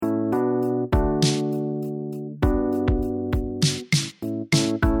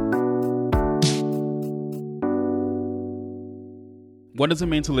What does it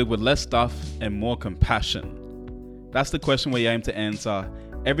mean to live with less stuff and more compassion? That's the question we aim to answer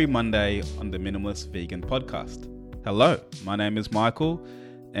every Monday on the Minimalist Vegan Podcast. Hello, my name is Michael,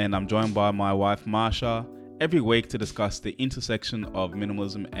 and I'm joined by my wife Marsha every week to discuss the intersection of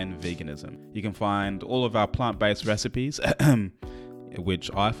minimalism and veganism. You can find all of our plant-based recipes,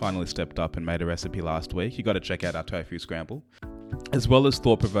 which I finally stepped up and made a recipe last week. You got to check out our tofu scramble, as well as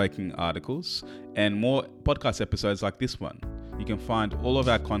thought-provoking articles and more podcast episodes like this one. You can find all of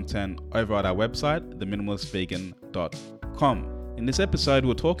our content over at our website, theminimalistvegan.com. In this episode,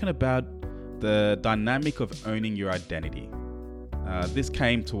 we're talking about the dynamic of owning your identity. This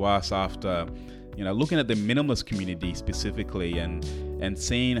came to us after, looking at the minimalist community specifically and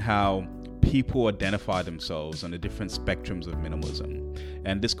seeing how people identify themselves on the different spectrums of minimalism.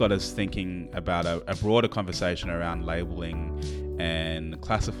 And this got us thinking about a broader conversation around labeling and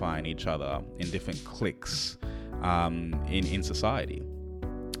classifying each other in different cliques in society.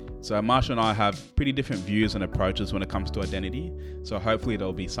 So Marsha and I have pretty different views and approaches when it comes to identity. So hopefully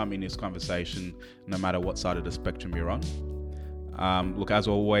there'll be something in this conversation no matter what side of the spectrum you're on. Look, as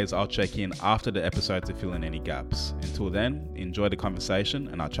always, I'll check in after the episode to fill in any gaps. Until then, enjoy the conversation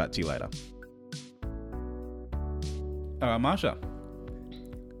and I'll chat to you later. Marsha.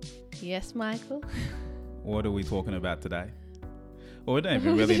 Yes, Michael? What are we talking about today? Well, we don't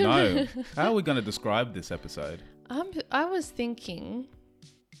even really know. How are we going to describe this episode? I was thinking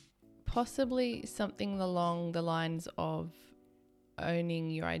possibly something along the lines of owning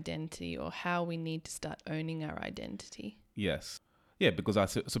your identity, or how we need to start owning our identity. Yes. Yeah, because I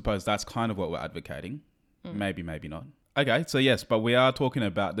suppose that's kind of what we're advocating. Maybe not. Okay, so yes, but we are talking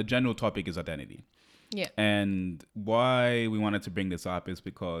about the general topic is identity. Yeah. And why we wanted to bring this up is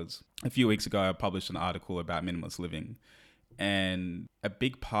because a few weeks ago I published an article about minimalist living. And a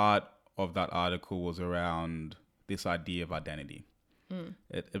big part of that article was around this idea of identity.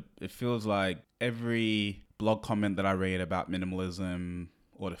 It feels like every blog comment that I read about minimalism,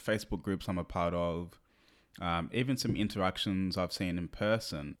 or the Facebook groups I'm a part of, even some interactions I've seen in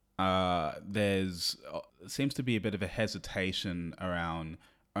person, seems to be a bit of a hesitation around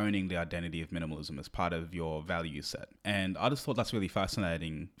owning the identity of minimalism as part of your value set. And I just thought that's really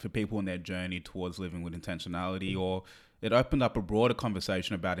fascinating for people in their journey towards living with intentionality, or it opened up a broader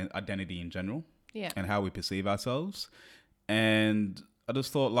conversation about identity in general, and how we perceive ourselves. And I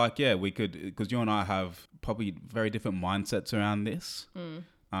just thought we could, because you and I have probably very different mindsets around this.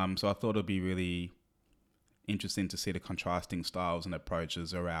 So I thought it'd be really interesting to see the contrasting styles and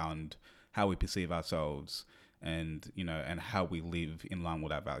approaches around how we perceive ourselves and how we live in line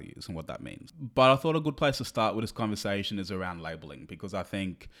with our values and what that means. But I thought a good place to start with this conversation is around labeling, because I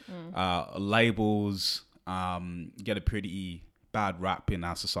think labels get a pretty bad rap in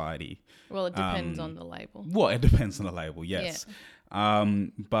our society. Well, it depends on the label. Well, it depends on the label, yes. Yeah.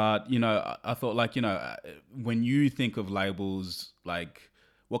 But, I thought when you think of labels,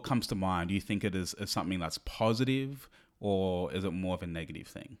 what comes to mind? Do you think it is something that's positive, or is it more of a negative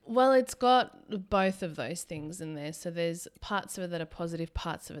thing? Well, it's got both of those things in there. So there's parts of it that are positive,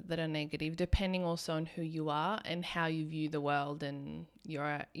 parts of it that are negative, depending also on who you are and how you view the world and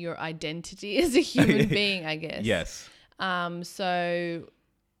your identity as a human being, I guess. Yes. So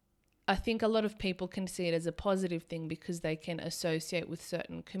I think a lot of people can see it as a positive thing because they can associate with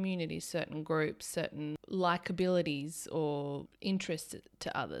certain communities, certain groups, certain likabilities or interests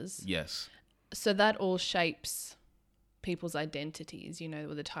to others. Yes. So that all shapes people's identities,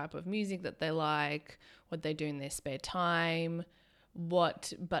 with the type of music that they like, what they do in their spare time,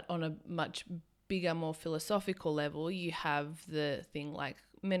 but on a much bigger, more philosophical level, you have the thing like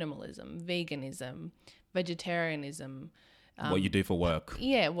minimalism, veganism, vegetarianism. What you do for work.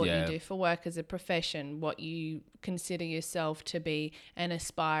 Yeah, what you do for work as a profession, what you consider yourself to be an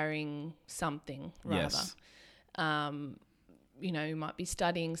aspiring something, rather. Yes. You might be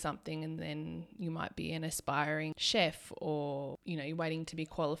studying something and then you might be an aspiring chef, or, you're waiting to be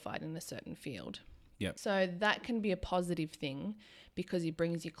qualified in a certain field. Yep. So that can be a positive thing because it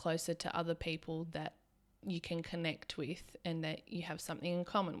brings you closer to other people that you can connect with and that you have something in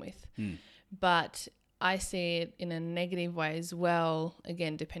common with. But I see it in a negative way as well,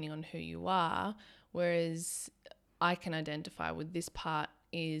 again, depending on who you are, whereas I can identify with this part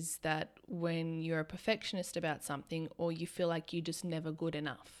is that when you're a perfectionist about something, or you feel like you're just never good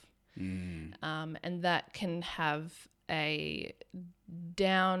enough. And that can have a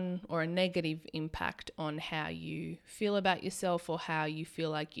down or a negative impact on how you feel about yourself, or how you feel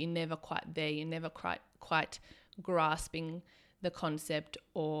like you're never quite there, you're never quite grasping the concept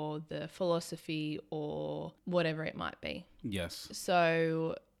or the philosophy or whatever it might be. Yes.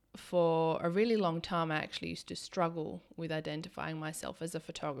 So for a really long time, I actually used to struggle with identifying myself as a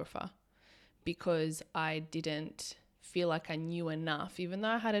photographer because I didn't feel like I knew enough. Even though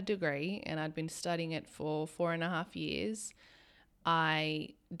I had a degree and I'd been studying it for 4.5 years, I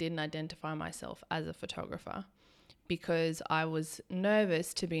didn't identify myself as a photographer because I was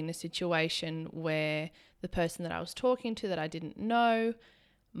nervous to be in a situation where the person that I was talking to that I didn't know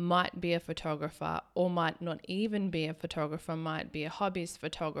might be a photographer or might not even be a photographer, might be a hobbyist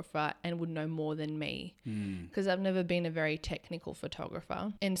photographer and would know more than me because I've never been a very technical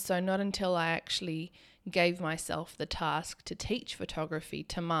photographer. And so not until I actually gave myself the task to teach photography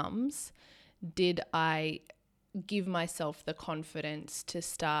to mums did I give myself the confidence to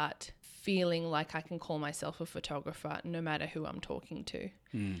start feeling like I can call myself a photographer no matter who I'm talking to,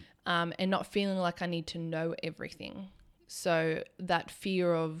 and not feeling like I need to know everything. So that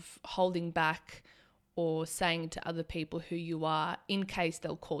fear of holding back or saying to other people who you are in case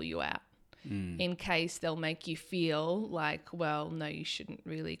they'll call you out, in case they'll make you feel like, well, no, you shouldn't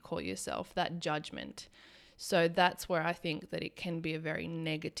really call yourself, that judgment. So that's where I think that it can be a very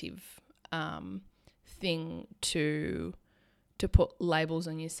negative thing to put labels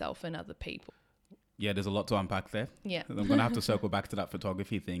on yourself and other people. Yeah, there's a lot to unpack there. Yeah. I'm going to have to circle back to that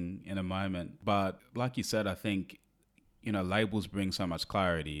photography thing in a moment. But like you said, I think, labels bring so much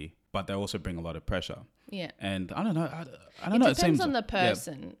clarity, but they also bring a lot of pressure. Yeah. And I don't know. I don't know. It depends on the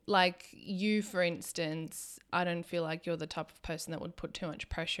person. Yeah. Like you, for instance, I don't feel like you're the type of person that would put too much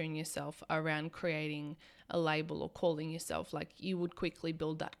pressure on yourself around creating a label or calling yourself. Like you would quickly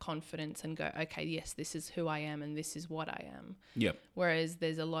build that confidence and go, okay, yes, this is who I am and this is what I am. Yep. Whereas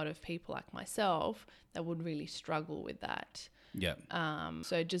there's a lot of people like myself that would really struggle with that. Yeah.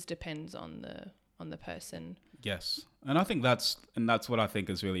 So it just depends on the person. Yes. And I think that's what I think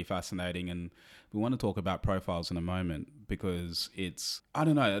is really fascinating. And we want to talk about profiles in a moment because I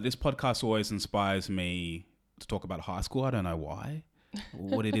don't know, this podcast always inspires me to talk about high school. I don't know why,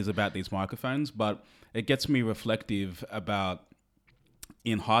 what it is about these microphones, but it gets me reflective about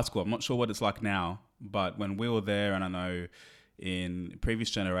in high school. I'm not sure what it's like now, but when we were there, and I know in previous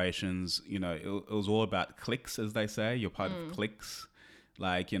generations, it was all about cliques, as they say. You're part of cliques.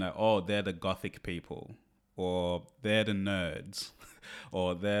 Like, they're the gothic people, or they're the nerds,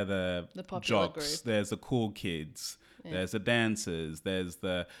 or they're the popular jocks. group. There's the cool kids. Yeah. There's the dancers. There's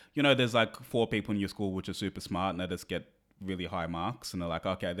there's like 4 people in your school which are super smart and they just get really high marks. And they're like,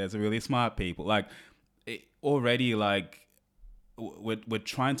 okay, there's the really smart people. Like already, like we're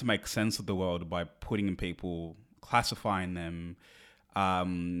trying to make sense of the world by putting in people, classifying them,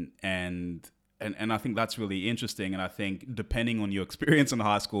 and I think that's really interesting. And I think depending on your experience in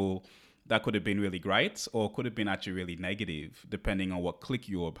high school, that could have been really great or could have been actually really negative, depending on what clique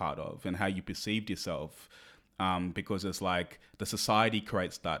you were a part of and how you perceived yourself. Because it's like the society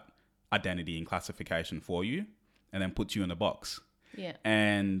creates that identity and classification for you and then puts you in a box. Yeah.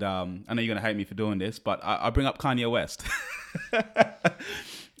 And I know you're going to hate me for doing this, but I bring up Kanye West.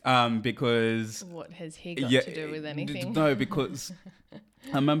 Because... What has he got to do with anything? No, because...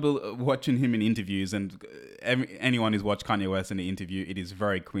 I remember watching him in interviews, and anyone who's watched Kanye West in the interview, it is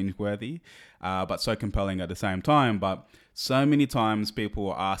very cringeworthy, but so compelling at the same time. But so many times people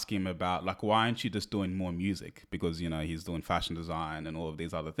will ask him about, like, why aren't you just doing more music? Because, he's doing fashion design and all of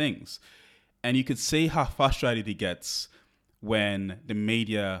these other things. And you could see how frustrated he gets when the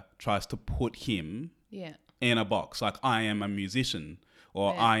media tries to put him in a box. Like, I am a musician,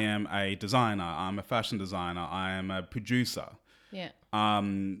 or I am a designer, I'm a fashion designer, I am a producer. Yeah.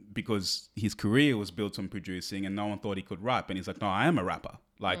 Because his career was built on producing and no one thought he could rap. And he's like, no, I am a rapper.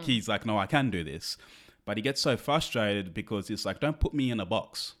 Like, he's like, no, I can do this. But he gets so frustrated because he's like, don't put me in a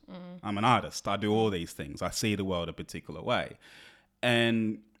box. I'm an artist. I do all these things. I see the world a particular way.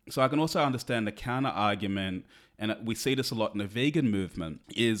 And so I can also understand the counter argument, and we see this a lot in the vegan movement,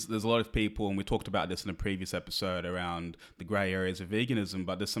 is there's a lot of people, and we talked about this in a previous episode around the grey areas of veganism,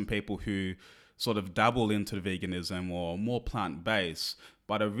 but there's some people who sort of dabble into the veganism or more plant-based,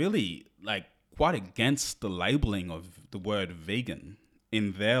 but are really like quite against the labeling of the word vegan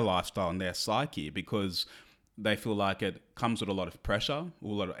in their lifestyle and their psyche because they feel like it comes with a lot of pressure, a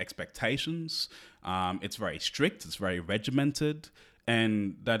lot of expectations. It's very strict, it's very regimented,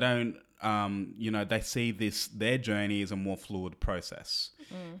 and they don't, they see their journey as a more fluid process.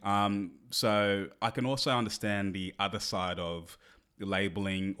 So I can also understand the other side of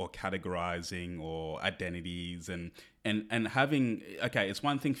labeling or categorizing or identities and having, okay, it's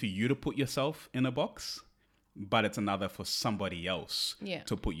one thing for you to put yourself in a box, but it's another for somebody else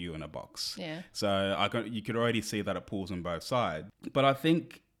to put you in a box. Yeah. So you could already see that it pulls on both sides. But I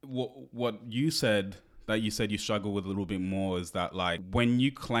think what you said that you said you struggle with a little bit more is that, like, when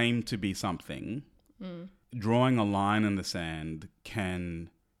you claim to be something, drawing a line in the sand can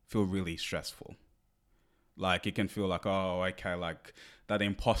feel really stressful. Like, it can feel like, oh, okay, like that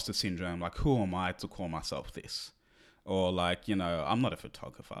imposter syndrome, like, who am I to call myself this? Or like, you know, I'm not a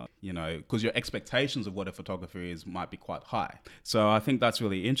photographer, you know, because your expectations of what a photographer is might be quite high. So I think that's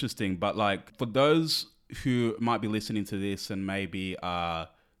really interesting. But like, for those who might be listening to this and maybe are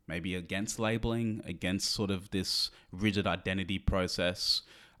maybe against labeling, against sort of this rigid identity process,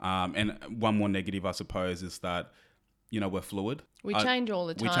 and one more negative, I suppose, is that, you know, we're fluid. We change all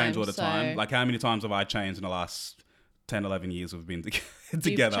the time. We change all the time. Like, how many times have I changed in the last 10, 11 years we've been together?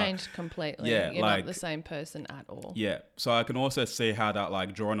 You've changed completely. Yeah, You're like, not the same person at all. Yeah. So I can also see how that,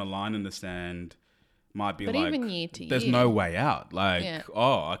 like, drawing a line in the sand might be, but like, even year to there's year, no way out. Like, Yeah.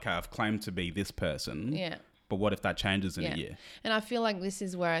 oh, okay, I've claimed to be this person. Yeah. But what if that changes in Yeah. a year? And I feel like this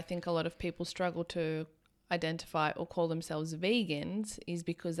is where I think a lot of people struggle to identify or call themselves vegans, is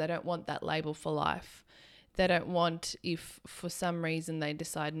because they don't want that label for life. They don't want, if for some reason they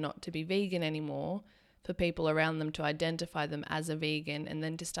decide not to be vegan anymore, for people around them to identify them as a vegan and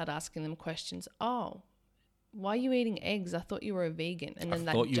then to start asking them questions. Oh, why are you eating eggs? I thought you were a vegan. And then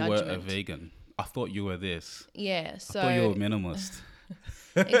I thought that you were judgment. a vegan. I thought you were this. Yeah. So I thought you were a minimalist.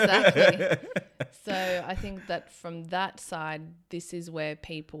 Exactly. So I think that from that side, this is where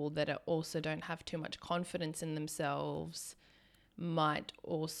people that are also don't have too much confidence in themselves might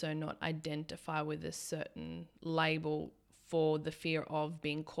also not identify with a certain label for the fear of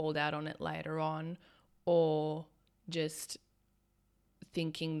being called out on it later on, or just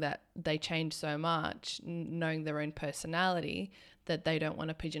thinking that they change so much, knowing their own personality, that they don't want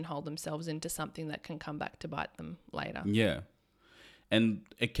to pigeonhole themselves into something that can come back to bite them later. Yeah. And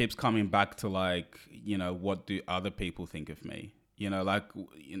it keeps coming back to, like, you know, what do other people think of me? You know, like,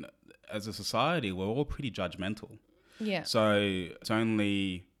 you know, as a society, we're all pretty judgmental. Yeah. So it's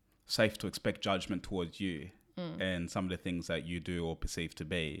only safe to expect judgment towards you and some of the things that you do or perceive to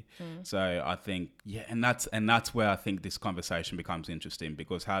be. So I think, yeah, and that's where I think this conversation becomes interesting,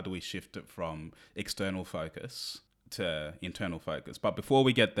 because how do we shift it from external focus to internal focus? But before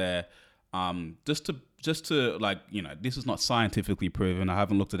we get there, just to like, you know, this is not scientifically proven. I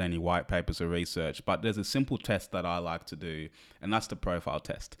haven't looked at any white papers or research, but there's a simple test that I like to do, and that's the profile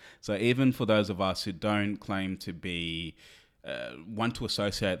test. So even for those of us who don't claim to be, want to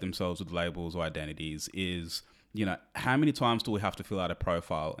associate themselves with labels or identities, is, you know, how many times do we have to fill out a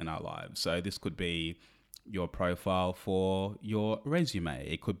profile in our lives? So this could be your profile for your resume.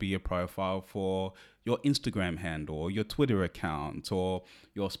 It could be your profile for your Instagram handle or your Twitter account, or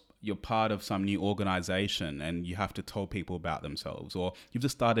you're part of some new organization and you have to tell people about themselves, or you've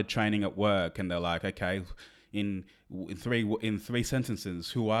just started training at work and they're like, okay, in three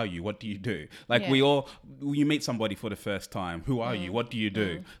sentences, who are you? What do you do? Like, you meet somebody for the first time. Who are you? What do you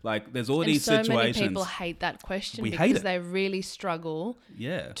do? Like, there's all these situations. So many people hate that question because they really struggle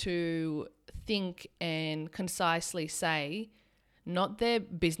to think and concisely say not their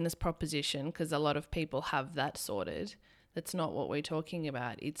business proposition, because a lot of people have that sorted. That's not what we're talking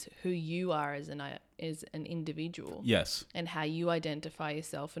about. It's who you are as an individual. Yes. And how you identify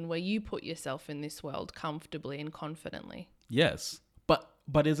yourself and where you put yourself in this world comfortably and confidently. Yes.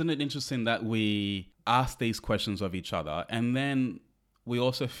 But isn't it interesting that we ask these questions of each other, and then we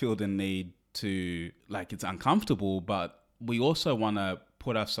also feel the need to, like, it's uncomfortable, but we also want to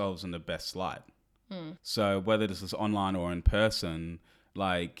put ourselves in the best light. So whether this is online or in person,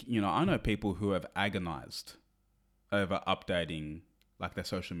 like, you know, I know people who have agonized over updating, like, their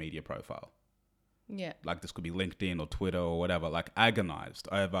social media profile. Yeah. Like, this could be LinkedIn or Twitter or whatever, like, agonized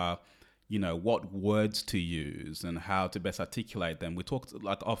over, you know, what words to use and how to best articulate them. We talked,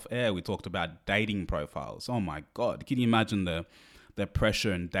 like, off air, we talked about dating profiles. Oh my God. Can you imagine the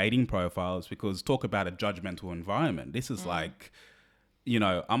pressure in dating profiles? Because talk about a judgmental environment. This is like, you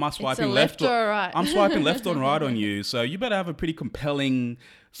know, am I swiping left or right? I'm swiping left or right on you. So you better have a pretty compelling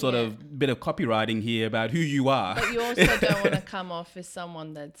sort of bit of copywriting here about who you are. But you also don't want to come off as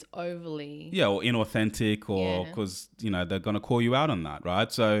someone that's overly... Yeah, or inauthentic, or because, you know, they're going to call you out on that,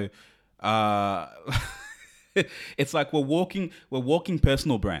 right? So it's like we're walking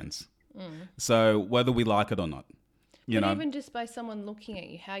personal brands. So whether we like it or not. But even just by someone looking at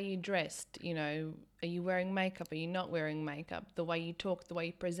you, how you dressed, you know, are you wearing makeup? Are you not wearing makeup? The way you talk, the way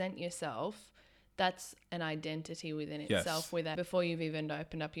you present yourself, that's an identity within itself before you've even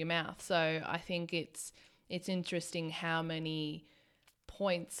opened up your mouth. So I think it's interesting how many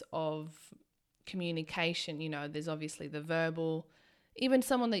points of communication, you know, there's obviously the verbal, even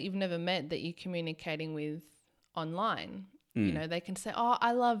someone that you've never met that you're communicating with online, you know, they can say, oh,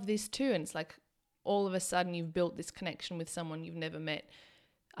 I love this too. And it's like, all of a sudden you've built this connection with someone you've never met,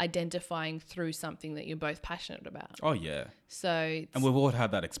 identifying through something that you're both passionate about. Oh, yeah. So it's, And we've all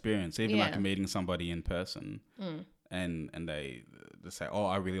had that experience, even Yeah. like meeting somebody in person and they say, oh,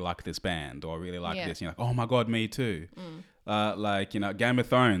 I really like this band, or I really like Yeah. this. And you're like, oh my God, me too. Like, you know, Game of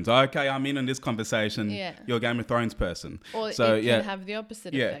Thrones. Okay, I'm in on this conversation. Yeah. You're a Game of Thrones person. or So, it yeah. can have the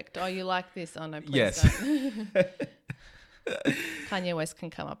opposite Yeah. effect. Oh, you like this? Oh no, please Yes. don't. Kanye West can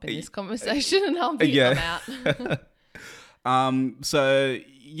come up in this conversation and I'm Yeah. out. So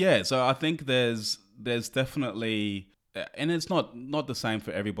yeah, so I think there's definitely, and it's not the same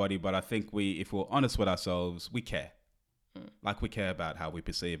for everybody, but I think if we're honest with ourselves, we care. Like we care about how we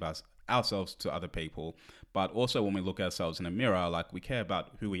perceive ourselves to other people, but also when we look at ourselves in a mirror, like we care about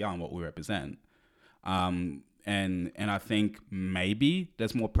who we are and what we represent. And I think maybe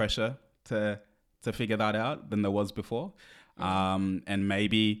there's more pressure to figure that out than there was before. And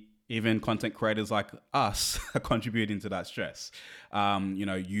maybe even content creators like us are contributing to that stress, you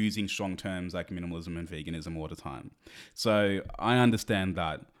know, using strong terms like minimalism and veganism all the time. So I understand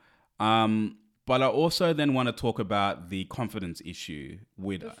that. But I also then want to talk about the confidence issue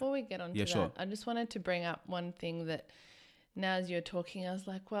with... Before we get on to that, sure. I just wanted to bring up one thing that now as you're talking, I was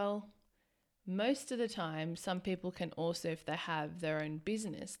like, well, most of the time, some people can also, if they have their own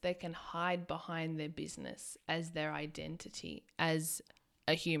business, they can hide behind their business as their identity, as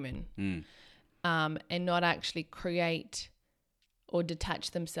a human, and not actually create or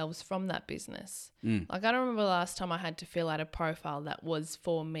detach themselves from that business. Like, I don't remember the last time I had to fill out a profile that was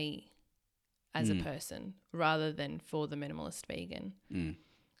for me as a person rather than for the minimalist vegan.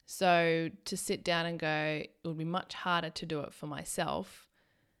 So to sit down and go, it would be much harder to do it for myself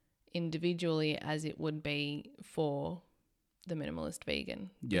individually as it would be for the minimalist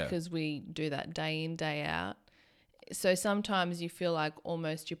vegan, because we do that day in, day out. So sometimes you feel like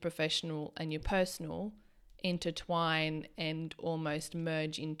almost your professional and your personal intertwine and almost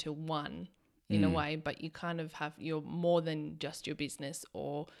merge into one in a way, but you kind of you're more than just your business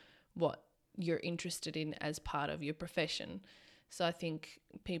or what you're interested in as part of your profession. So I think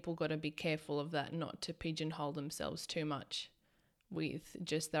people got to be careful of that, not to pigeonhole themselves too much with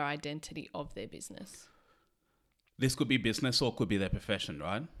just their identity of their business. This could be business or it could be their profession,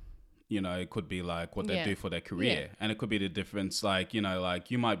 right? You know, it could be like what they do for their career. And it could be the difference, like, you know,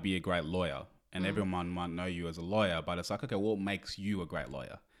 like you might be a great lawyer and everyone might know you as a lawyer, but it's like, okay, what makes you a great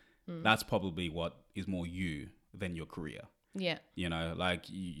lawyer? That's probably what is more you than your career. Yeah. You know, like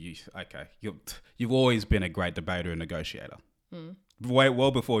you've always been a great debater and negotiator.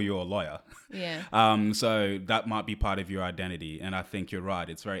 Well before you're a lawyer. Yeah. So that might be part of your identity. And I think you're right.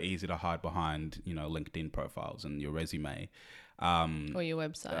 It's very easy to hide behind, you know, LinkedIn profiles and your resume. Or your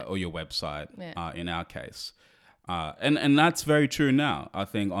website. In our case. And that's very true now. I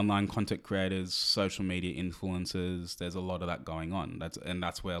think online content creators, social media influencers, there's a lot of that going on.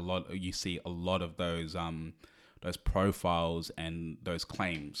 That's where you see a lot of those profiles and those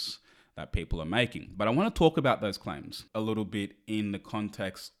claims that people are making. But I want to talk about those claims a little bit in the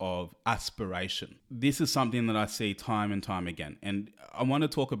context of aspiration. This is something that I see time and time again. And I want to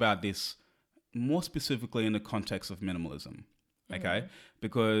talk about this more specifically in the context of minimalism. Okay?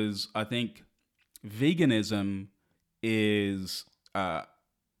 Because I think veganism is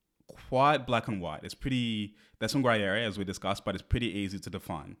quite black and white. There's some gray area as we discussed, but it's pretty easy to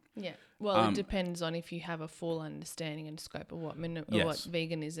define. Yeah. Well, it depends on if you have a full understanding and scope of what what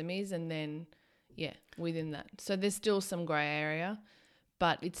veganism is, and then, within that. So there's still some grey area,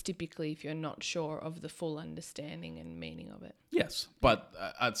 but it's typically if you're not sure of the full understanding and meaning of it. Yes. But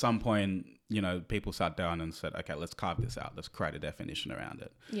at some point, you know, people sat down and said, okay, let's carve this out. Let's create a definition around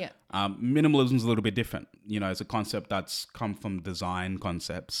it. Yeah. Minimalism is a little bit different. You know, it's a concept that's come from design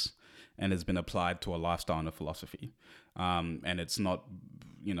concepts and has been applied to a lifestyle and a philosophy. And it's not,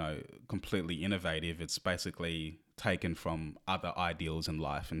 you know, completely innovative. It's basically taken from other ideals in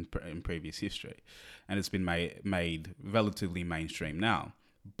life and in previous history. And it's been made relatively mainstream now.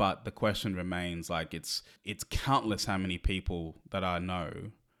 But the question remains, like, it's countless how many people that I know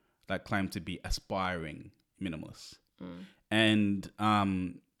that claim to be aspiring minimalists. And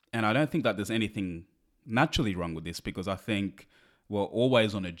I don't think that there's anything naturally wrong with this, because I think we're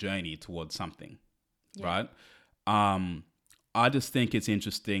always on a journey towards something, right? I just think it's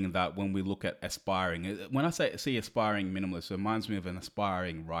interesting that when we look at aspiring, when I see aspiring minimalist, it reminds me of an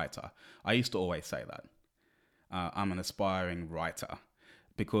aspiring writer. I used to always say that. I'm an aspiring writer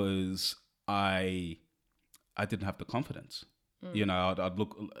because I didn't have the confidence. You know, I'd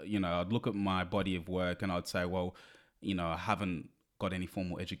look at my body of work and I'd say, well, you know, I haven't got any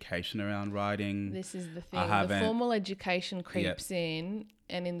formal education around writing. This is the I thing. The haven't- formal education creeps in,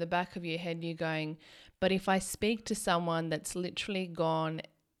 and in the back of your head, you're going, but if I speak to someone that's literally gone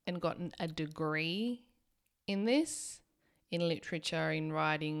and gotten a degree in this, in literature, in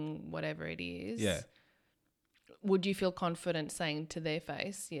writing, whatever it is, Yeah. would you feel confident saying to their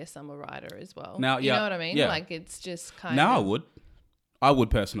face, yes, I'm a writer as well? Now, you yeah, know what I mean? yeah. Like, it's just kind Now of... I would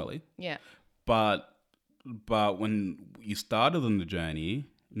personally, Yeah. but when you started on the journey,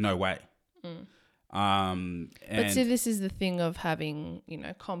 no way. And But see, this is the thing of having,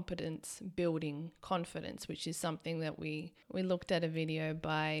 competence, building confidence, which is something that we looked at a video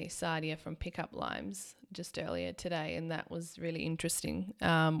by Sadia from Pickup Limes just earlier today, and that was really interesting.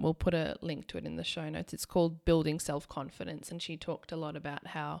 We'll put a link to it in the show notes. It's called Building Self-Confidence, and she talked a lot about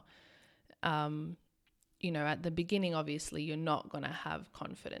how, at the beginning, obviously, you're not going to have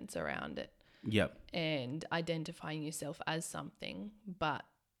confidence around it yep, and identifying yourself as something, but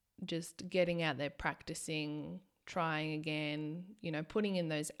just getting out there, practicing, trying again, putting in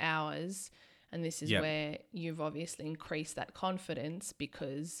those hours. And this is Yep. where you've obviously increased that confidence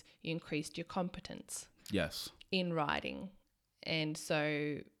because you increased your competence yes, in writing. And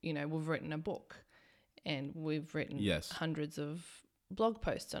so, we've written a book and we've written Yes. hundreds of blog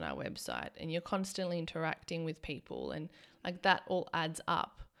posts on our website, and you're constantly interacting with people, and like that all adds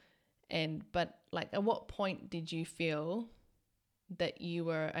up. But at what point did you feel that you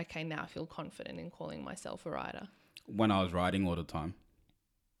were, okay, now I feel confident in calling myself a writer? when I was writing all the time,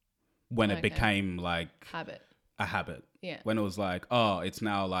 when it Okay. became like Habit. a habit. Yeah. When it was like, oh, it's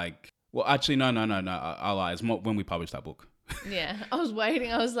now like, well, actually, no. I lie. It's more when we published that book. Yeah. I was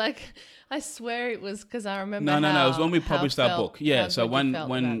waiting. I was like, I swear it was because I remember No. It was when we how published that book. Yeah. how So good you felt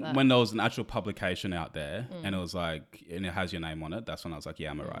when about that. when there was an actual publication out there, and it was like, and it has your name on it, that's when I was like, yeah,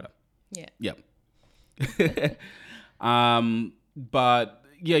 I'm a writer. Yeah. Yep. But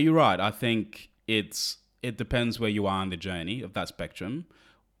yeah, you're right. I think it depends where you are on the journey of that spectrum.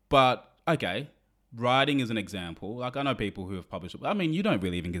 But okay, writing is an example. Like I know people who have published. I mean, you don't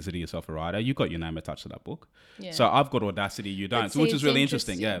really even consider yourself a writer. You got your name attached to that book. Yeah. So I've got Audacity. You don't, But so which see, is it's really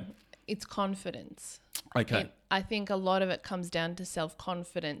interesting. Yeah. It's confidence. Okay. I think a lot of it comes down to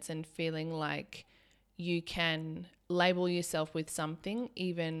self-confidence and feeling like you can label yourself with something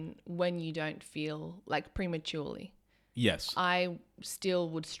even when you don't feel like prematurely. Yes. I still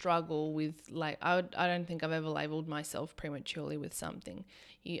would struggle with I don't think I've ever labeled myself prematurely with something.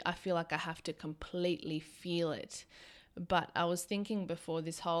 I feel like I have to completely feel it. But I was thinking before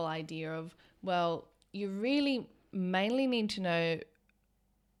this whole idea of, well, you really mainly need to know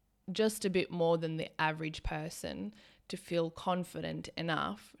just a bit more than the average person to feel confident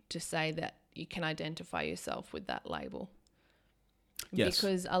enough to say that you can identify yourself with that label. Yes.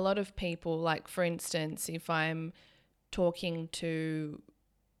 Because a lot of people, like for instance, if I'm talking to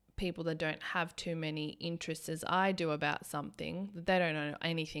people that don't have too many interests as I do about something that they don't know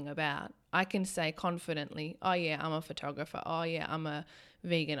anything about, I can say confidently, oh yeah, I'm a photographer. Oh yeah, I'm a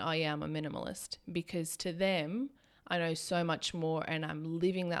vegan. Oh yeah, I'm a minimalist. Because to them, I know so much more and I'm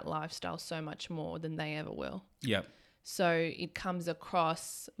living that lifestyle so much more than they ever will. Yep. So it comes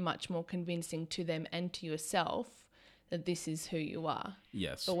across much more convincing to them and to yourself that this is who you are.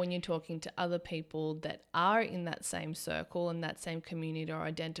 Yes. But when you're talking to other people that are in that same circle and that same community or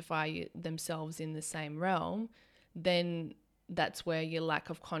identify themselves in the same realm, then that's where your lack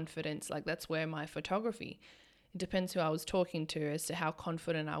of confidence, like that's where my photography, it depends who I was talking to as to how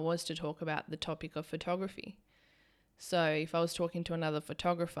confident I was to talk about the topic of photography. So if I was talking to another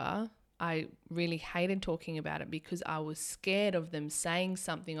photographer, I really hated talking about it because I was scared of them saying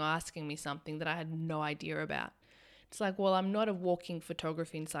something or asking me something that I had no idea about. It's like, well, I'm not a walking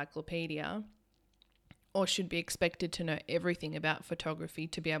photography encyclopedia or should be expected to know everything about photography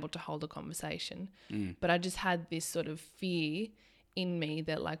to be able to hold a conversation. But I just had this sort of fear in me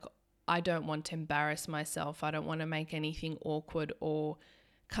that like, I don't want to embarrass myself. I don't want to make anything awkward or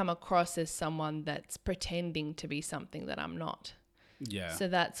come across as someone that's pretending to be something that I'm not. Yeah. So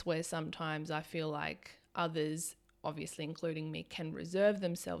that's where sometimes I feel like others, obviously including me, can reserve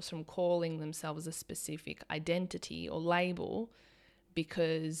themselves from calling themselves a specific identity or label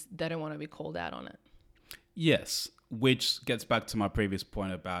because they don't want to be called out on it. Yes. Which gets back to my previous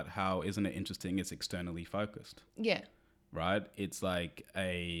point about how, isn't it interesting, it's externally focused, Yeah. right? It's like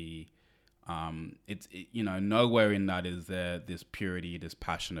nowhere in that is there this purity, this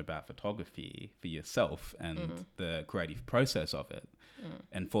passion about photography for yourself and the creative process of it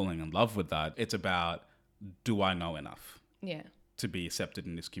and falling in love with that. It's about, do I know enough Yeah. to be accepted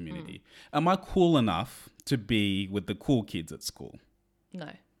in this community? Am I cool enough to be with the cool kids at school? No.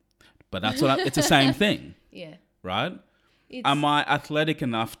 But that's it's the same thing, Yeah. right? Am I athletic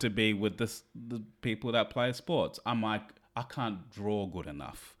enough to be with the people that play sports? I can't draw good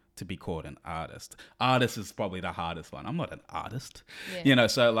enough to be called an artist. Artist is probably the hardest one. I'm not an artist. Yeah.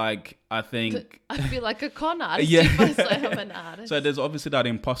 So like I think I feel like a con artist Yeah. if I say I'm an artist. so there's obviously that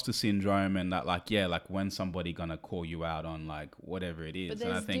imposter syndrome and that like when somebody gonna call you out on like whatever it is. But And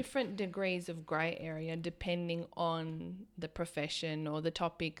I there's think different degrees of grey area depending on the profession or the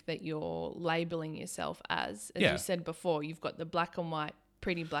topic that you're labeling yourself as. As Yeah. you said before, you've got the black and white,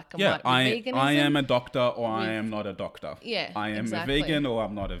 pretty black and yeah, white with veganism. I am a doctor or I am not a doctor. Yeah, I am exactly. a vegan or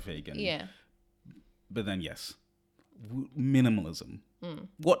I'm not a vegan. Yeah. But then yes, minimalism. Mm.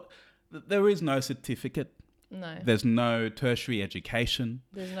 There is no certificate. No. There's no tertiary education.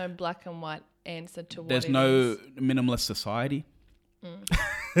 There's no black and white answer to what There's it no is. minimalist society.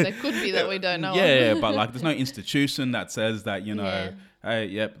 There could be that we don't know. Yeah, but like there's no institution that says that, Yeah. hey,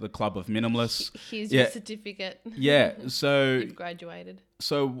 yep, the club of minimalists. Here's Yeah. your certificate. Yeah, so You've graduated.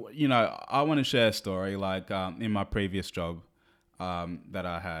 I want to share a story like in my previous job that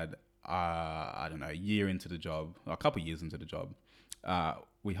I had, I don't know, a year into the job, a couple of years into the job,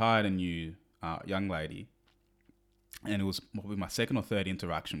 we hired a new young lady, and it was probably my second or third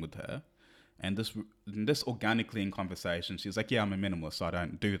interaction with her. And this organically in conversation, she was like, yeah, I'm a minimalist, so I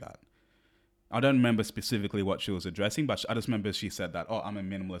don't do that. I don't remember specifically what she was addressing, but I just remember she said that, oh, I'm a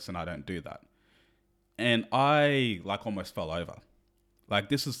minimalist and I don't do that. And I like almost fell over.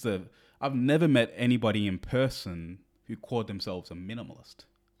 Like I've never met anybody in person who called themselves a minimalist.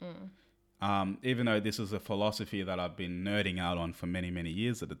 Even though this is a philosophy that I've been nerding out on for many, many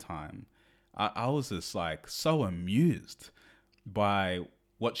years at a time, I was just like so amused by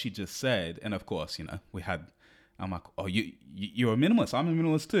what she just said. And of course, I'm like, oh, you're a minimalist. I'm a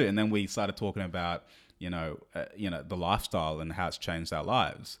minimalist too. And then we started talking about, the lifestyle and how it's changed our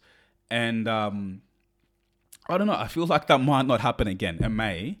lives. And I don't know. I feel like that might not happen again. It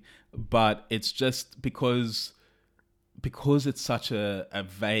may, but it's just because it's such a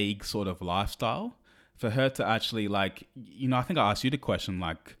vague sort of lifestyle for her to actually like, I think I asked you the question,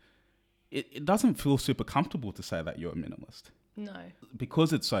 like, it doesn't feel super comfortable to say that you're a minimalist. No.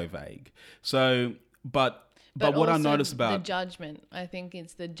 Because it's so vague. So, but what I also noticed about the judgment, I think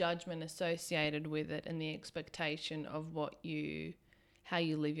it's the judgment associated with it and the expectation of how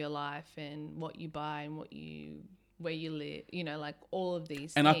you live your life and what you buy and where you live, like all of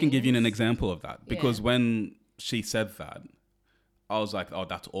these and things. I can give you an example of that because Yeah. when she said that, I was like, oh,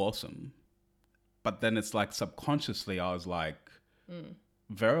 that's awesome. But then it's like subconsciously I was like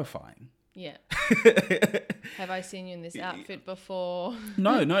verifying. Yeah. Have I seen you in this outfit before?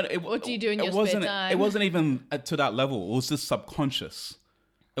 No. What do you do in your spare time? It wasn't even to that level. It was just subconscious.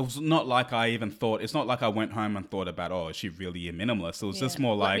 It was not like I even thought. It's not like I went home and thought about, oh, is she really a minimalist? It was just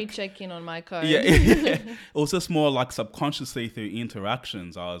more Let like. me check in on my code. Yeah. It was just more like subconsciously through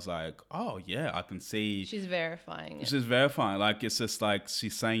interactions. I was like, oh, yeah, I can see. She's verifying it. She's verifying. Like, it's just like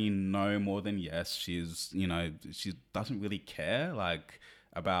she's saying no more than yes. She doesn't really care. Like,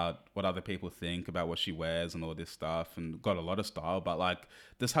 about what other people think about what she wears and all this stuff, and got a lot of style, but like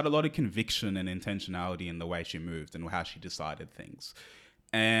this had a lot of conviction and intentionality in the way she moved and how she decided things.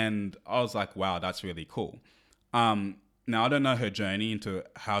 And I was like, wow, that's really cool. Now I don't know her journey into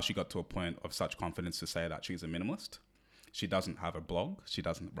how she got to a point of such confidence to say that she's a minimalist. She doesn't have a blog. She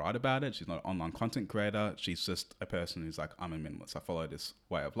doesn't write about it. She's not an online content creator. She's just a person who's like, I'm a minimalist. I follow this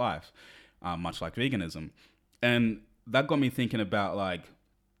way of life, much like veganism. And that got me thinking about like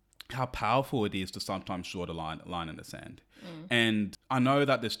how powerful it is to sometimes draw the line in the sand. And I know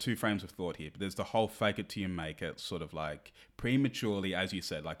that there's two frames of thought here, but there's the whole fake it till you make it, sort of like prematurely, as you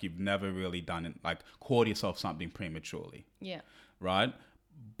said, like you've never really done it, like called yourself something prematurely. Yeah. Right?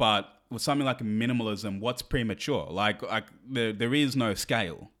 But with something like minimalism, what's premature? Like there is no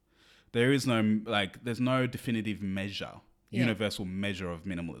scale. There is no, there's no definitive measure, universal measure of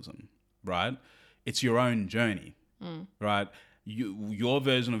minimalism, right? It's your own journey, right? Your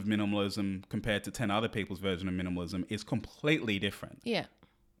version of minimalism compared to 10 other people's version of minimalism is completely different. Yeah.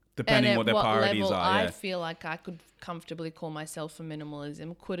 Depending and what their priorities level are. I feel like I could comfortably call myself a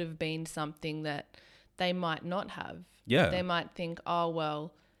minimalism could have been something that they might not have. Yeah. They might think, oh,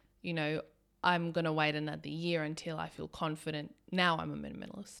 well, I'm going to wait another year until I feel confident. Now I'm a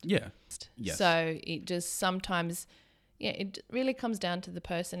minimalist. Yeah. Yes. So it just sometimes, it really comes down to the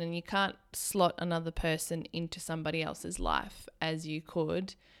person, and you can't slot another person into somebody else's life as you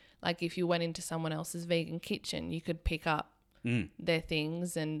could. Like if you went into someone else's vegan kitchen, you could pick up their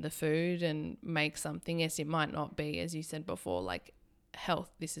things and the food and make something. Yes, it might not be, as you said before, like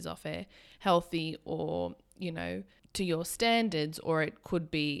this is off air, healthy or, you know, to your standards, or it could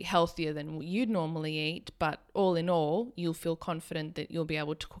be healthier than what you'd normally eat, but all in all, you'll feel confident that you'll be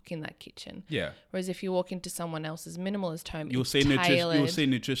able to cook in that kitchen. Yeah. Whereas if you walk into someone else's minimalist home, You'll it's see tailored. you'll see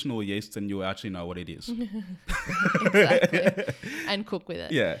nutritional yeast and you'll actually know what it is. Exactly. And cook with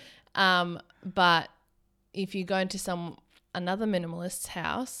it. Yeah. But if you go into another minimalist's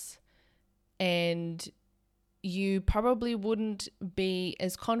house, and you probably wouldn't be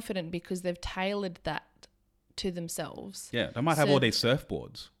as confident because they've tailored that to themselves. Yeah. They might have all these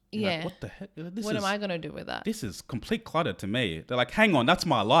surfboards. You're Yeah. like, what the heck? What am I going to do with that? This is complete clutter to me. They're like, hang on, that's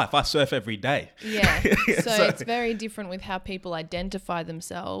my life. I surf every day. Yeah. So it's very different with how people identify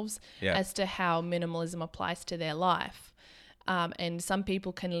themselves Yeah. as to how minimalism applies to their life. And some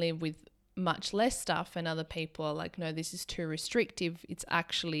people can live with much less stuff, and other people are like, no, this is too restrictive. It's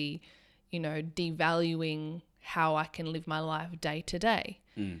actually, you know, devaluing how I can live my life day to day.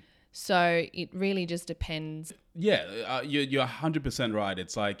 So it really just depends. Yeah, you're 100% right.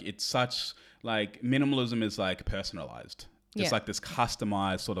 It's like, it's such, like, minimalism is like personalized. It's Yeah. like this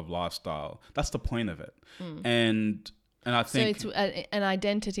customized sort of lifestyle. That's the point of it. And I think... So it's an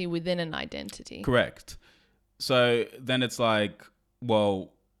identity within an identity. Correct. So then it's like,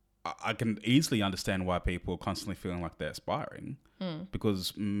 well, I can easily understand why people are constantly feeling like they're aspiring.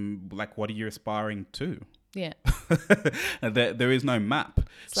 Because, like, what are you aspiring to? Yeah. There is no map.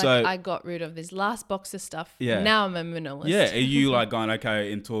 It's like, I got rid of this last box of stuff. Yeah. Now I'm a minimalist. Yeah. Are you like going,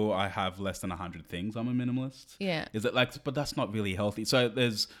 okay, until I have less than 100 things, I'm a minimalist? Yeah. Is it like, but that's not really healthy. So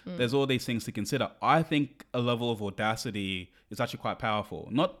there's all these things to consider. I think a level of audacity is actually quite powerful.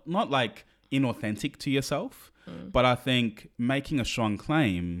 Not like inauthentic to yourself, but I think making a strong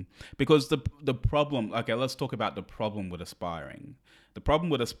claim, because the problem, okay, let's talk about the problem with aspiring. The problem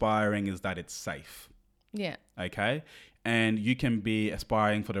with aspiring is that it's safe. Yeah. Okay. And you can be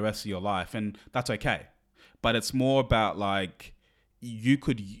aspiring for the rest of your life, and that's okay. But it's more about like, you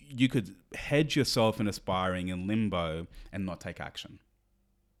could hedge yourself in aspiring in limbo and not take action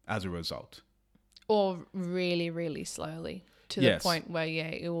as a result. Or really, really slowly to the point where,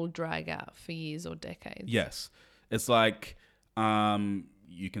 it will drag out for years or decades. Yes. It's like,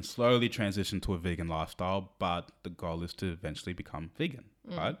 you can slowly transition to a vegan lifestyle, but the goal is to eventually become vegan,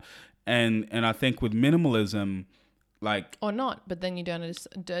 right? And I think with minimalism, like... Or not, but then you don't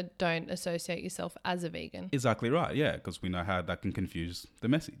associate yourself as a vegan. Exactly right, yeah, because we know how that can confuse the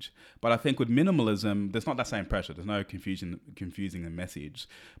message. But I think with minimalism, there's not that same pressure. There's no confusing the message.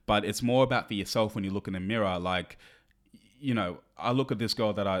 But it's more about for yourself when you look in the mirror. Like, you know, I look at this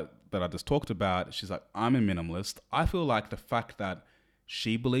girl that I just talked about. She's like, I'm a minimalist. I feel like the fact that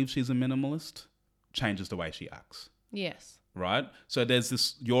she believes she's a minimalist changes the way she acts. Yes. Right? So there's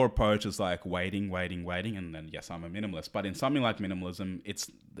this, your approach is like waiting, and then yes, I'm a minimalist. But in something like minimalism,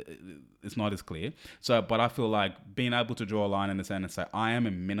 it's not as clear. So, but I feel like being able to draw a line in the sand and say, I am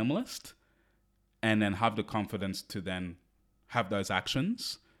a minimalist, and then have the confidence to then have those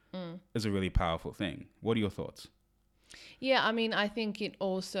actions is a really powerful thing. What are your thoughts? Yeah, I mean, I think it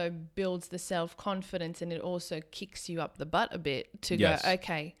also builds the self-confidence, and it also kicks you up the butt a bit to go,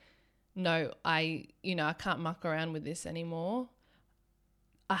 okay, no, I can't muck around with this anymore.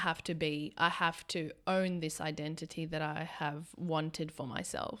 I have to own this identity that I have wanted for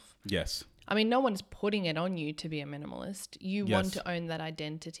myself. Yes. I mean, no one's putting it on you to be a minimalist. You want to own that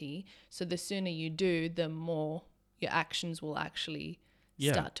identity. So the sooner you do, the more your actions will actually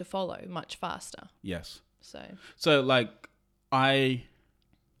start to follow much faster. Yes. So like, I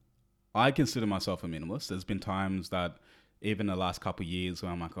consider myself a minimalist. There's been times that even the last couple of years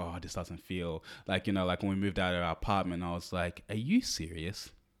where I'm like, oh, this doesn't feel like, you know, like when we moved out of our apartment, I was like, are you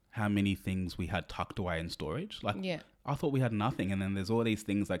serious? How many things we had tucked away in storage? Like, I thought we had nothing. And then there's all these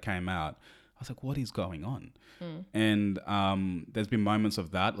things that came out. I was like, what is going on? And there's been moments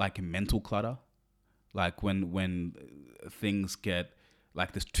of that, like mental clutter, like when things get,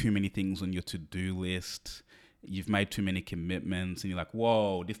 like there's too many things on your to-do list. You've made too many commitments and you're like,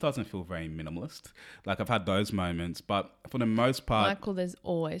 whoa, this doesn't feel very minimalist. Like I've had those moments, but for the most part... Michael, there's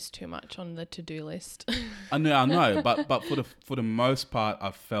always too much on the to-do list. I know, but for the most part,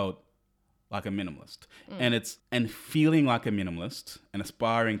 I've felt like a minimalist. And feeling like a minimalist and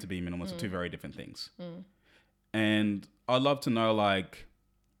aspiring to be a minimalist are two very different things. And I'd love to know, like,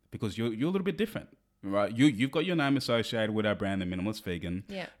 because you're a little bit different, right? You've got your name associated with our brand, The Minimalist Vegan.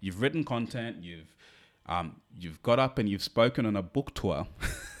 Yeah. You've written content, you've got up and you've spoken on a book tour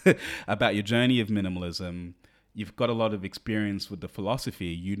about your journey of minimalism. You've got a lot of experience with the philosophy.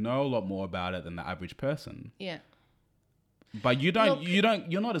 You know a lot more about it than the average person. Yeah. But you're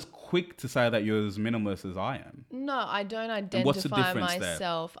not as quick to say that you're as minimalist as I am. No, I don't And what's the identify difference there?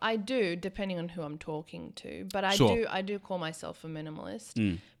 myself. I do, depending on who I'm talking to. But Sure. I do call myself a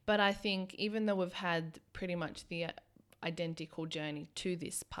minimalist. But I think even though we've had pretty much the identical journey to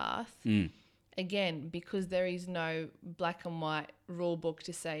this path, again, because there is no black and white rule book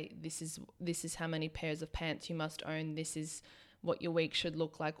to say this is how many pairs of pants you must own, this is what your week should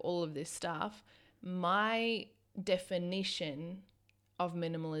look like, all of this stuff. My definition of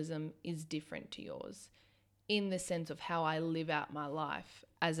minimalism is different to yours in the sense of how I live out my life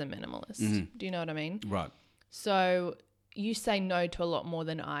as a minimalist. Do you know what I mean? Right. So you say no to a lot more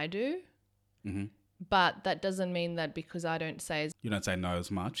than I do, but that doesn't mean that because I don't say You don't say no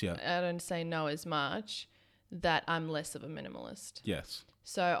as much, yeah. I don't say no as much that I'm less of a minimalist. Yes.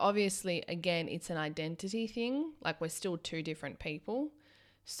 So obviously, again, it's an identity thing. Like we're still two different people.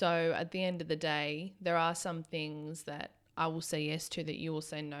 So at the end of the day, there are some things that I will say yes to that you will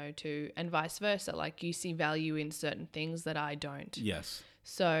say no to, and vice versa. Like you see value in certain things that I don't. Yes.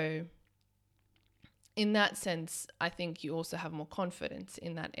 So in that sense, I think you also have more confidence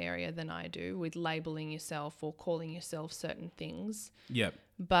in that area than I do with labeling yourself or calling yourself certain things. Yep.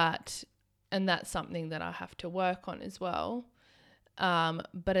 And that's something that I have to work on as well.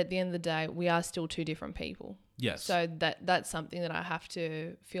 But at the end of the day, we are still two different people. Yes. So that's something that I have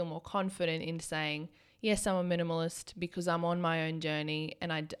to feel more confident in saying, yes, I'm a minimalist because I'm on my own journey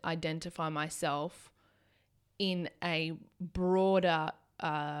and I identify myself in a broader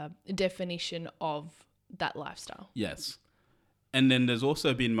definition of that lifestyle. Yes. And then there's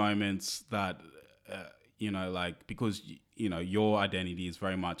also been moments that, because, your identity is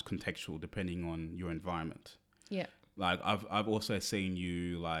very much contextual depending on your environment. Yeah. Like I've also seen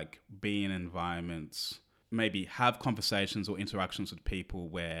you like be in environments, maybe have conversations or interactions with people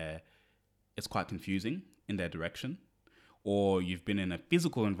where it's quite confusing in their direction, or you've been in a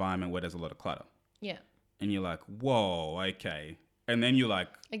physical environment where there's a lot of clutter. Yeah. And you're like, whoa, okay. And then you're like,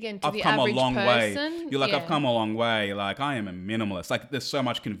 again, to I've the come a average long way. person, You're like, yeah. I've come a long way. Like, I am a minimalist. Like, there's so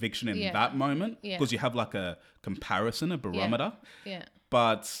much conviction in Yeah. that moment Yeah. because you have like a comparison, a barometer. Yeah.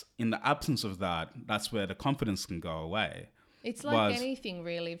 But in the absence of that, that's where the confidence can go away. It's like anything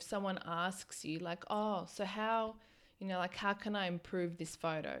really. If someone asks you like, oh, so how, how can I improve this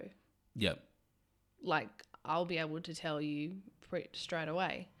photo? Yeah. Like I'll be able to tell you straight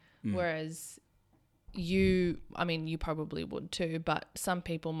away. Whereas you probably would too, but some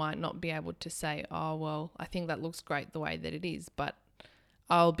people might not be able to say, oh, well, I think that looks great the way that it is, but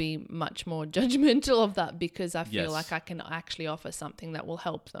I'll be much more judgmental of that because I feel like I can actually offer something that will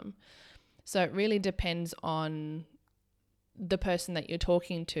help them. So it really depends on the person that you're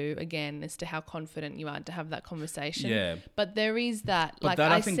talking to, again, as to how confident you are to have that conversation. Yeah. But there is that, But like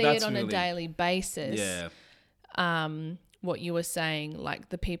that, I think see that's it on really, a daily basis. Yeah. What you were saying, like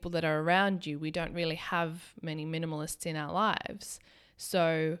the people that are around you, we don't really have many minimalists in our lives.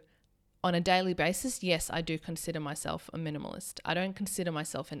 So on a daily basis, yes, I do consider myself a minimalist. I don't consider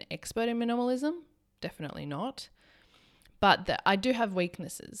myself an expert in minimalism. Definitely not. But I do have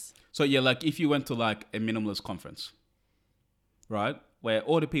weaknesses. So yeah, like if you went to like a minimalist conference, right, where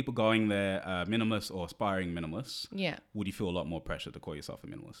all the people going there are minimalists or aspiring minimalists, Yeah. would you feel a lot more pressure to call yourself a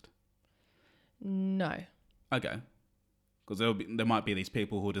minimalist? No. Okay. Because there might be these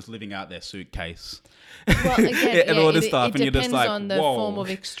people who are just living out their suitcase Well, again, and all this stuff, and you're just like, on the whoa. form of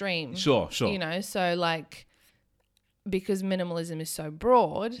extreme. Sure. So like, because minimalism is so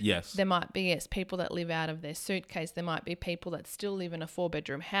broad, Yes. there might be, people that live out of their suitcase. There might be people that still live in a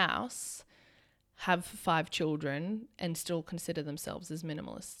 4-bedroom house, have 5 children, and still consider themselves as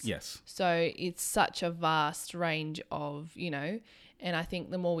minimalists. Yes. So it's such a vast range of, and I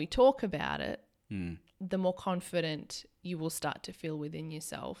think the more we talk about it, the more confident you will start to feel within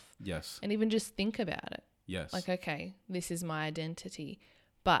yourself. Yes. And even just think about it. Yes. Like, okay, this is my identity.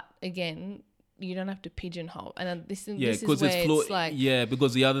 But again, you don't have to pigeonhole. And this is where it's like... Yeah,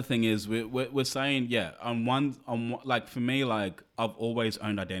 because the other thing is we're saying, like for me, like I've always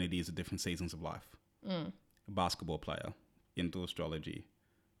owned identities at different seasons of life. A basketball player, into astrology,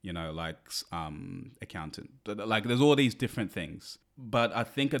 accountant. Like there's all these different things. But I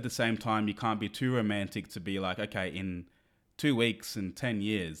think at the same time, you can't be too romantic to be like, okay, in 2 weeks and 10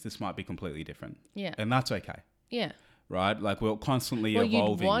 years, this might be completely different. Yeah. And that's okay. Yeah. Right? Like we're constantly evolving.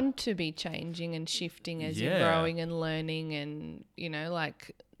 You'd want to be changing and shifting as you're growing and learning and,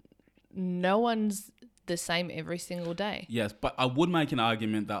 like no one's the same every single day. Yes, but I would make an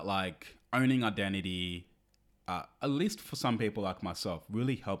argument that like owning identity, at least for some people like myself,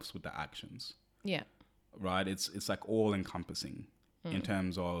 really helps with the actions. Yeah. Right? It's like all encompassing in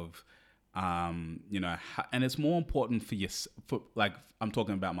terms of You know, and it's more important for like, I'm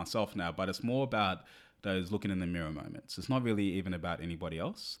talking about myself now, but it's more about those looking in the mirror moments. It's not really even about anybody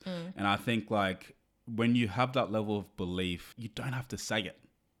else. And I think like when you have that level of belief, you don't have to say it.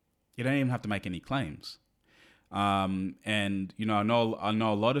 You don't even have to make any claims. And you know, I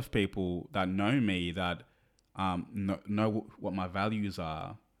know a lot of people that know me that know what my values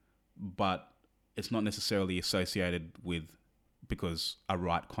are, but it's not necessarily associated with because I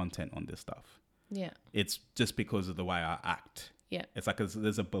write content on this stuff. Yeah. It's just because of the way I act. Yeah. It's like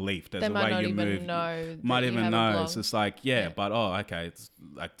there's a belief. There's They a might way not you even move. know. Might that you even have a know. blog. It's just like, but okay, it's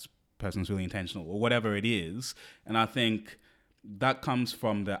like this person's really intentional or whatever it is. And I think that comes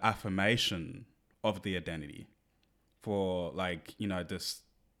from the affirmation of the identity for like, you know, this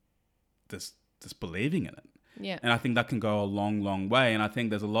believing in it. Yeah. And I think that can go a long, long way. And I think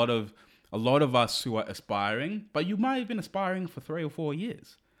there's a lot of us who are aspiring, but you might have been aspiring for 3 or 4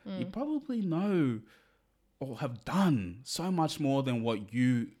 years. You probably know or have done so much more than what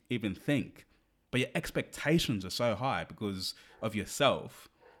you even think. But your expectations are so high because of yourself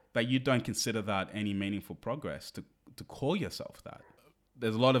that you don't consider that any meaningful progress to call yourself that.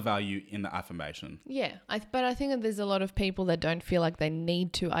 There's a lot of value in the affirmation. Yeah, but I think that there's a lot of people that don't feel like they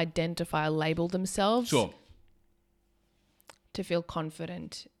need to identify or label themselves. Sure. To feel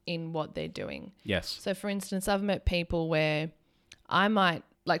confident in what they're doing. Yes. So, for instance, I've met people where I might,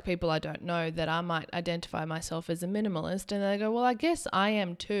 like people I don't know, that I might identify myself as a minimalist, and they go, well, I guess I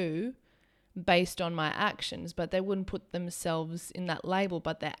am too, based on my actions, but they wouldn't put themselves in that label,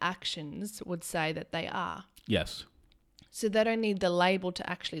 but their actions would say that they are. Yes. So they don't need the label to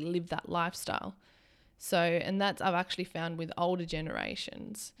actually live that lifestyle. So, and that's I've actually found with older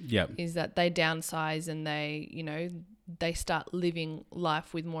generations, is that they downsize and they, you know, they start living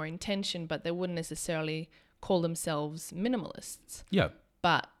life with more intention, but they wouldn't necessarily call themselves minimalists. Yeah.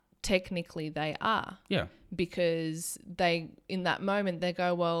 But technically they are. Yeah. Because they, in that moment, they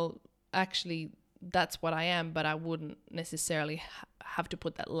go, well, actually, that's what I am, but I wouldn't necessarily have to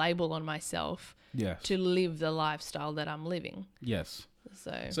put that label on myself to live the lifestyle that I'm living. Yes.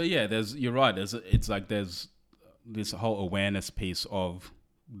 So yeah, you're right. It's like there's this whole awareness piece of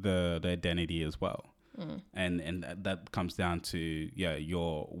the identity as well. And that comes down to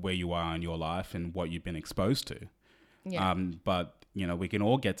your where you are in your life and what you've been exposed to. But you know, we can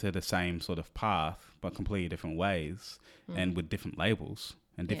all get to the same sort of path but completely different ways and with different labels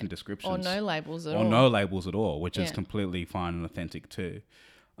and different descriptions, or no labels at all, which is completely fine and authentic too.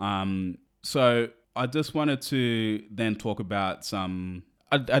 So I just wanted to then talk about some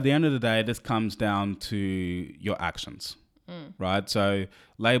at the end of the day, this comes down to your actions, right? So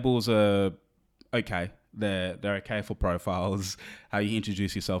labels are okay. They're okay for profiles, how you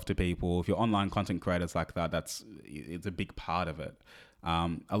introduce yourself to people. If you're online content creators like that, it's a big part of it.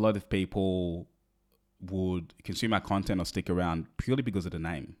 A lot of people would consume our content or stick around purely because of the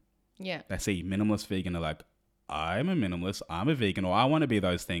name. Yeah. They see minimalist vegan, they're like, I'm a minimalist, I'm a vegan, or I want to be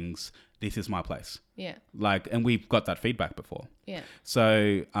those things. This is my place. Yeah. And we've got that feedback before. Yeah.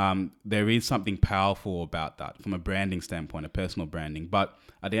 So there is something powerful about that from a branding standpoint, a personal branding. But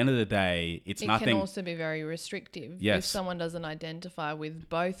at the end of the day, it can also be very restrictive. Yes. If someone doesn't identify with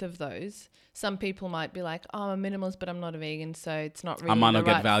both of those, some people might be like, oh, I'm a minimalist, but I'm not a vegan, so it's not really I might not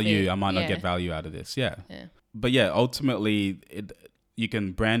the get right value. fit. I might not get value out of this. Yeah. Yeah. But yeah, ultimately, you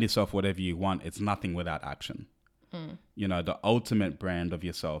can brand yourself whatever you want. It's nothing without action. You know, the ultimate brand of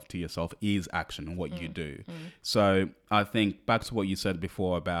yourself to yourself is action and what you do. So I think back to what you said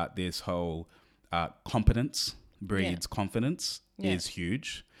before about this whole competence breeds confidence is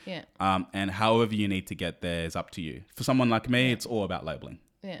huge. Yeah. And however you need to get there is up to you. For someone like me, it's all about labeling.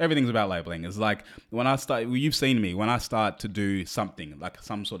 Yeah. Everything's about labeling. It's like you've seen me, when I start to do something like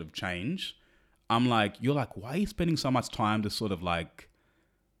some sort of change, I'm like, you're like, why are you spending so much time to sort of like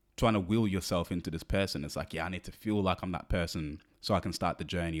trying to will yourself into this person? It's like, I need to feel like I'm that person so I can start the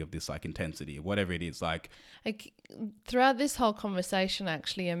journey of this like intensity or whatever it is. Like throughout this whole conversation,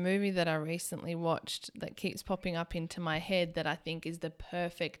 actually, a movie that I recently watched that keeps popping up into my head that I think is the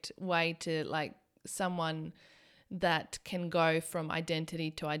perfect way to like someone that can go from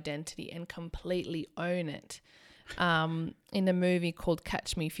identity to identity and completely own it. In a movie called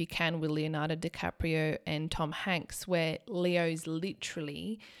Catch Me If You Can with Leonardo DiCaprio and Tom Hanks, where Leo's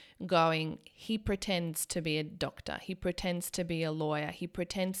literally going, he pretends to be a doctor, he pretends to be a lawyer, he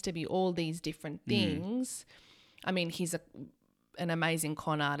pretends to be all these different things. I mean, he's an amazing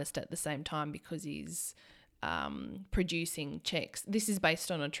con artist at the same time because he's producing checks. This is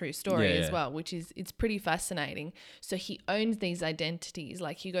based on a true story as well, which it's pretty fascinating. So he owns these identities.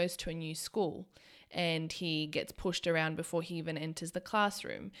 Like he goes to a new school and he gets pushed around before he even enters the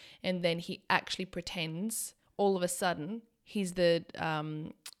classroom. And then he actually pretends all of a sudden he's the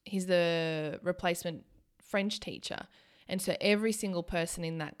replacement French teacher. And so every single person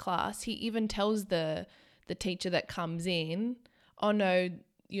in that class, he even tells the teacher that comes in, oh no,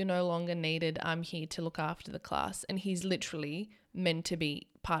 you're no longer needed. I'm here to look after the class. And he's literally meant to be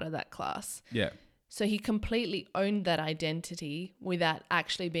part of that class. Yeah. So he completely owned that identity without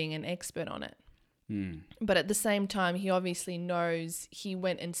actually being an expert on it. But at the same time, he obviously knows he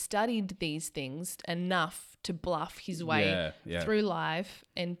went and studied these things enough to bluff his way through life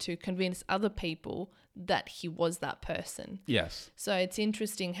and to convince other people that he was that person. Yes. So it's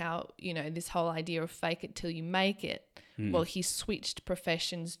interesting how, you know, this whole idea of fake it till you make it, well, he switched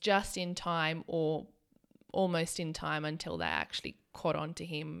professions just in time or almost in time until they actually caught on to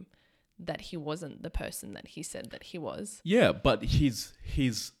him that he wasn't the person that he said that he was. Yeah, but he's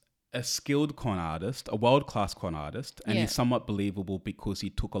a skilled con artist, a world-class con artist, and he's somewhat believable because he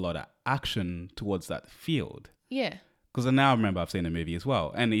took a lot of action towards that field. Yeah. Because now I remember I've seen the movie as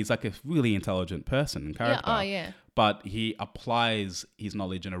well, and he's like a really intelligent person and character. Yeah. Oh, yeah. But he applies his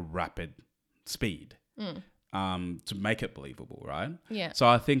knowledge in a rapid speed to make it believable, right? Yeah. So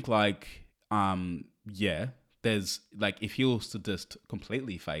I think there's like if he was to just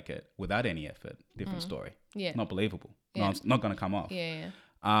completely fake it without any effort, different story. Yeah. Not believable. Yeah. No, it's not going to come off. Yeah.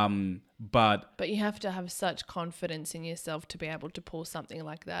 But you have to have such confidence in yourself to be able to pull something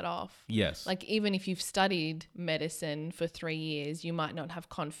like that off. yes. Like even if you've studied medicine for 3 years, you might not have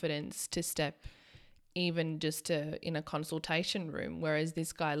confidence to step even just in a consultation room, whereas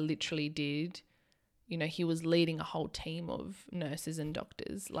this guy literally did. You know, he was leading a whole team of nurses and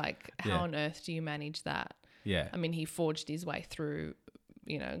doctors. Like how on earth do you manage that? Yeah. I mean, he forged his way through,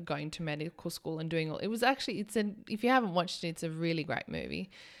 you know, going to medical school and doing all. It was actually, if you haven't watched it, it's a really great movie.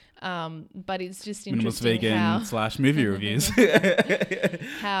 But it's just interesting Minimalist Vegan / movie reviews.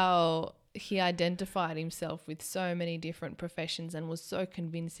 how he identified himself with so many different professions and was so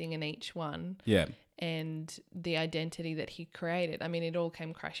convincing in each one. Yeah. And the identity that he created. I mean, it all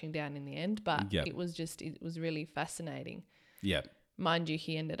came crashing down in the end, but it was really fascinating. Yeah. Mind you,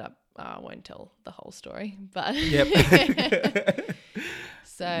 he ended up, I won't tell the whole story, but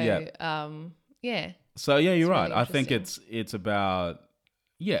So, So yeah, you're right. really I think it's about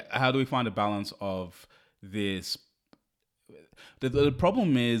how do we find a balance of this? The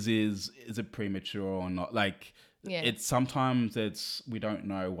problem is it premature or not? Like it's sometimes we don't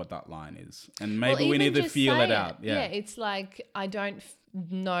know what that line is, and maybe we need to feel it out. Yeah, it's like I don't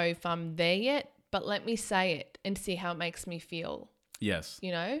know if I'm there yet, but let me say it and see how it makes me feel. Yes.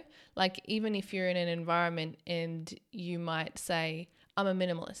 You know, like even if you're in an environment and you might say, I'm a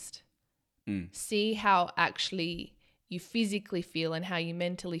minimalist. See how actually you physically feel and how you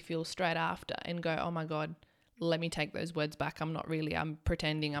mentally feel straight after and go, oh my God, let me take those words back. I'm not really, I'm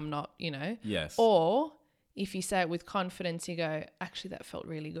pretending I'm not, you know. Yes. Or if you say it with confidence, you go, actually, that felt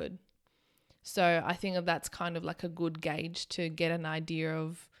really good. So I think that's kind of like a good gauge to get an idea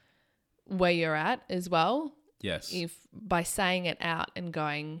of where you're at as well. Yes. If by saying it out and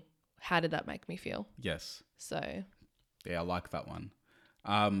going, how did that make me feel? Yes. So. Yeah, I like that one.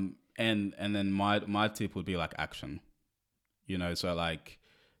 And then my tip would be like action. You know, so like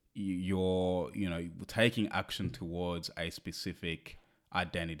you're taking action towards a specific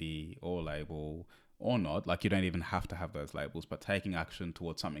identity or label or not. Like you don't even have to have those labels, but taking action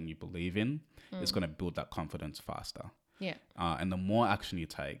towards something you believe in is going to build that confidence faster. Yeah. And the more action you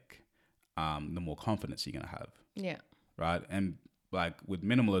take, the more confidence you're going to have. Yeah. Right. And like with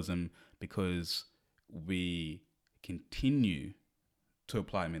minimalism, because we continue to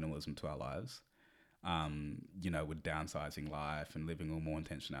apply minimalism to our lives, with downsizing life and living with more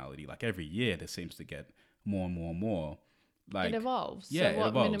intentionality, like every year there seems to get more and more and more. Like, it evolves. Yeah, so what it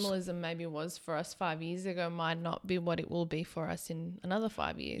evolves. minimalism maybe was for us 5 years ago might not be what it will be for us in another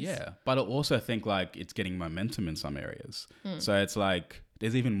 5 years. Yeah, but I also think like it's getting momentum in some areas. So it's like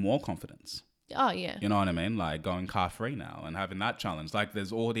there's even more confidence. Oh, yeah. You know what I mean? Like going car free now and having that challenge. Like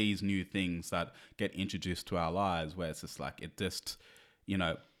there's all these new things that get introduced to our lives where it's just like it just,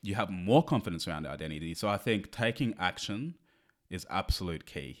 you have more confidence around identity. So I think taking action is absolute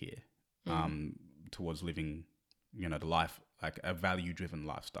key here towards living, the life, like a value-driven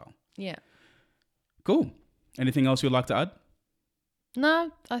lifestyle. Yeah. Cool. Anything else you'd like to add?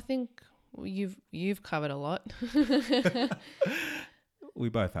 No, I think you've covered a lot. We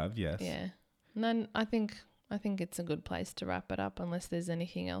both have, yes. Yeah. No, I think it's a good place to wrap it up unless there's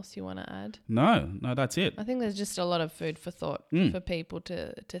anything else you want to add. No, that's it. I think there's just a lot of food for thought for people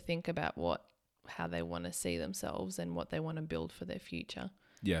to think about how they want to see themselves and what they want to build for their future.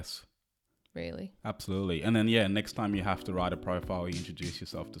 Yes. really. Absolutely. And then, next time you have to write a profile, you introduce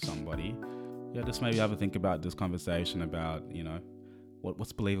yourself to somebody. Just maybe have a think about this conversation about,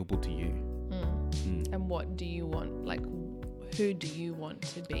 what's believable to you. And what do you want? Like, who do you want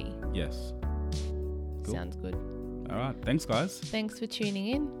to be? Yes. Cool. Sounds good. All right. Thanks, guys. Thanks for tuning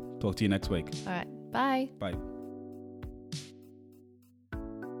in. Talk to you next week. All right. Bye. Bye.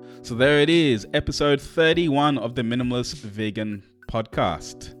 So there it is, episode 31 of the Minimalist Vegan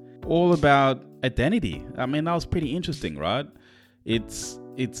podcast. All about identity. I mean, that was pretty interesting, right? It's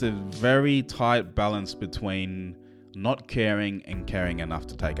a very tight balance between not caring and caring enough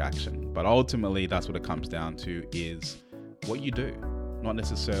to take action. But ultimately, that's what it comes down to, is what you do. Not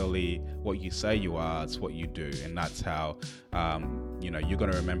necessarily what you say you are, it's what you do. And that's how, you're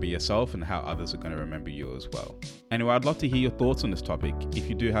going to remember yourself and how others are going to remember you as well. Anyway, I'd love to hear your thoughts on this topic. If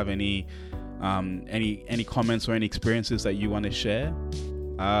you do have any comments or any experiences that you want to share,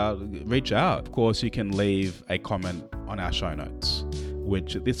 reach out. Of course, you can leave a comment on our show notes,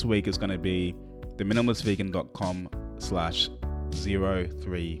 which this week is going to be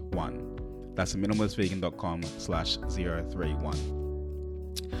theminimalistvegan.com/031. That's theminimalistvegan.com/031.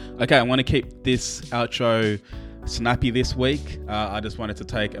 Okay, I want to keep this outro snappy this week. I just wanted to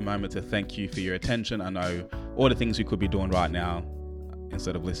take a moment to thank you for your attention. I know all the things you could be doing right now,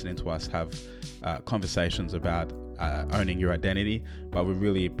 instead of listening to us have conversations about owning your identity, but we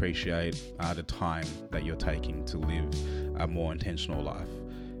really appreciate the time that you're taking to live a more intentional life.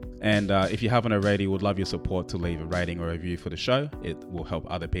 And if you haven't already, would love your support to leave a rating or review for the show. It will help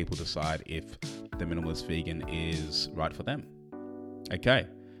other people decide if the Minimalist Vegan is right for them. Okay,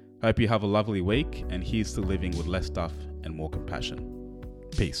 hope you have a lovely week, and here's to living with less stuff and more compassion.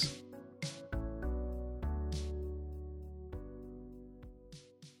 Peace.